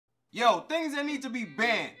Yo, things that need to be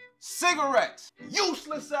banned. Cigarettes.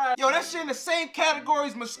 Useless ass. Yo, that shit in the same category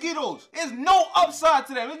as mosquitoes. There's no upside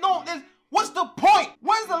to them. What's the point?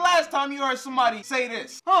 When's the last time you heard somebody say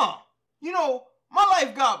this? You know, my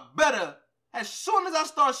life got better as soon as I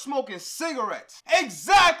started smoking cigarettes.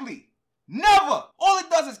 Exactly. Never. All it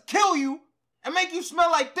does is kill you and make you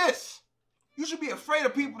smell like this. You should be afraid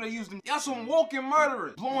of people that use them. Y'all some walking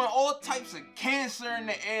murderers, blowing all types of cancer in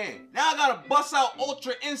the air. Now I gotta bust out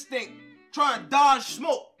Ultra Instinct, trying to dodge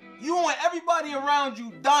smoke. You want everybody around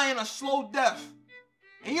you dying a slow death,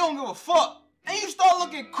 and you don't give a fuck. And you start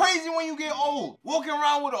looking crazy when you get old, walking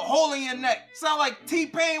around with a hole in your neck. Sound like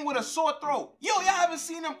T-Pain with a sore throat. Yo, y'all haven't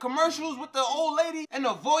seen them commercials with the old lady and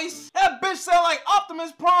the voice? That bitch sound like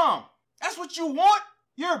Optimus Prime. That's what you want?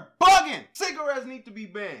 You're bugging. Cigarettes need to be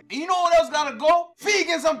banned. And you know what else gotta go?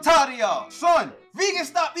 Vegans, I'm tired of y'all. Son, vegans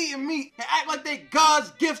stop eating meat and act like they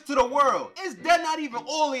God's gift to the world. It's that not even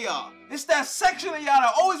all of y'all. It's that section of y'all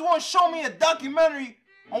that always want to show me a documentary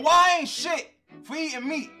on why I ain't shit for eating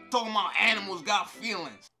meat. Talking about animals got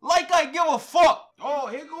feelings. Like I give a fuck. Oh,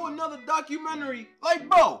 here go another documentary. Like,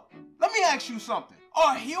 bro, let me ask you something.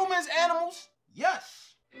 Are humans animals?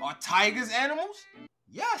 Yes. Are tigers animals?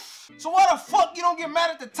 Yes. So why the fuck you don't get mad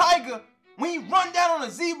at the tiger when you run down on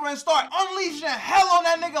a zebra and start unleashing hell on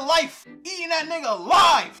that nigga life, eating that nigga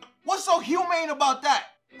alive? What's so humane about that?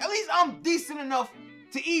 At least I'm decent enough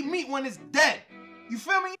to eat meat when it's dead. You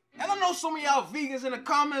feel me? And I know some of y'all vegans in the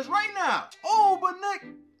comments right now. Oh, but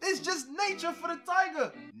Nick, it's just nature for the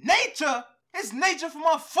tiger. Nature? It's nature for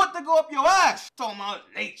my foot to go up your ass. Talking about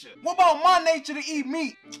nature. What about my nature to eat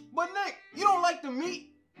meat? But Nick, you don't like the meat.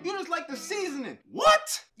 You just like the seasoning.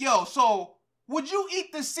 What? Yo, so would you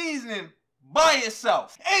eat the seasoning by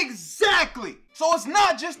yourself? Exactly. So it's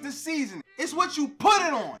not just the seasoning. It's what you put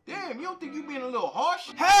it on. Damn, you don't think you being a little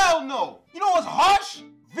harsh? Hell no. You know what's harsh?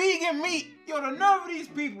 Vegan meat. Yo, the nerve of these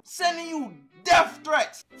people sending you death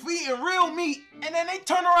threats for eating real meat, and then they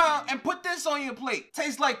turn around and put this on your plate.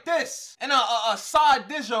 Tastes like this. And a side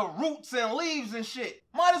dish of roots and leaves and shit.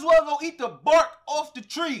 Might as well go eat the bark off the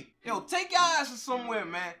tree. Yo, take your asses somewhere,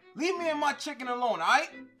 man. Leave me and my chicken alone, alright?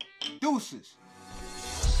 Deuces.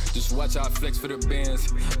 Just watch how I flex for the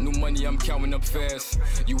bands. New money, I'm counting up fast.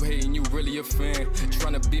 You hating, you really a fan.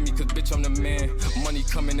 Tryna beat me, cause bitch, I'm the man. Money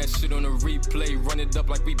coming, that shit on a replay. Run it up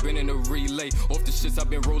like we been in a relay. Off the shits I've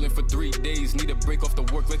been rolling for 3 days. Need a break off the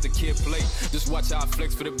work, let the kid play. Just watch how I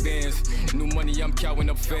flex for the bands. New money, I'm counting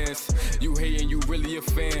up fast. You hating, you really a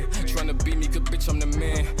fan. Tryna beat me, cause bitch, I'm the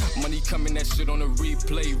man. Money coming, that shit on a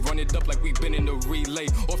replay. Run it up like we been in a relay.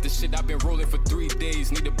 Off the shit I've been rolling for 3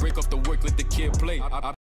 days. Need a break off the work, let the kid play.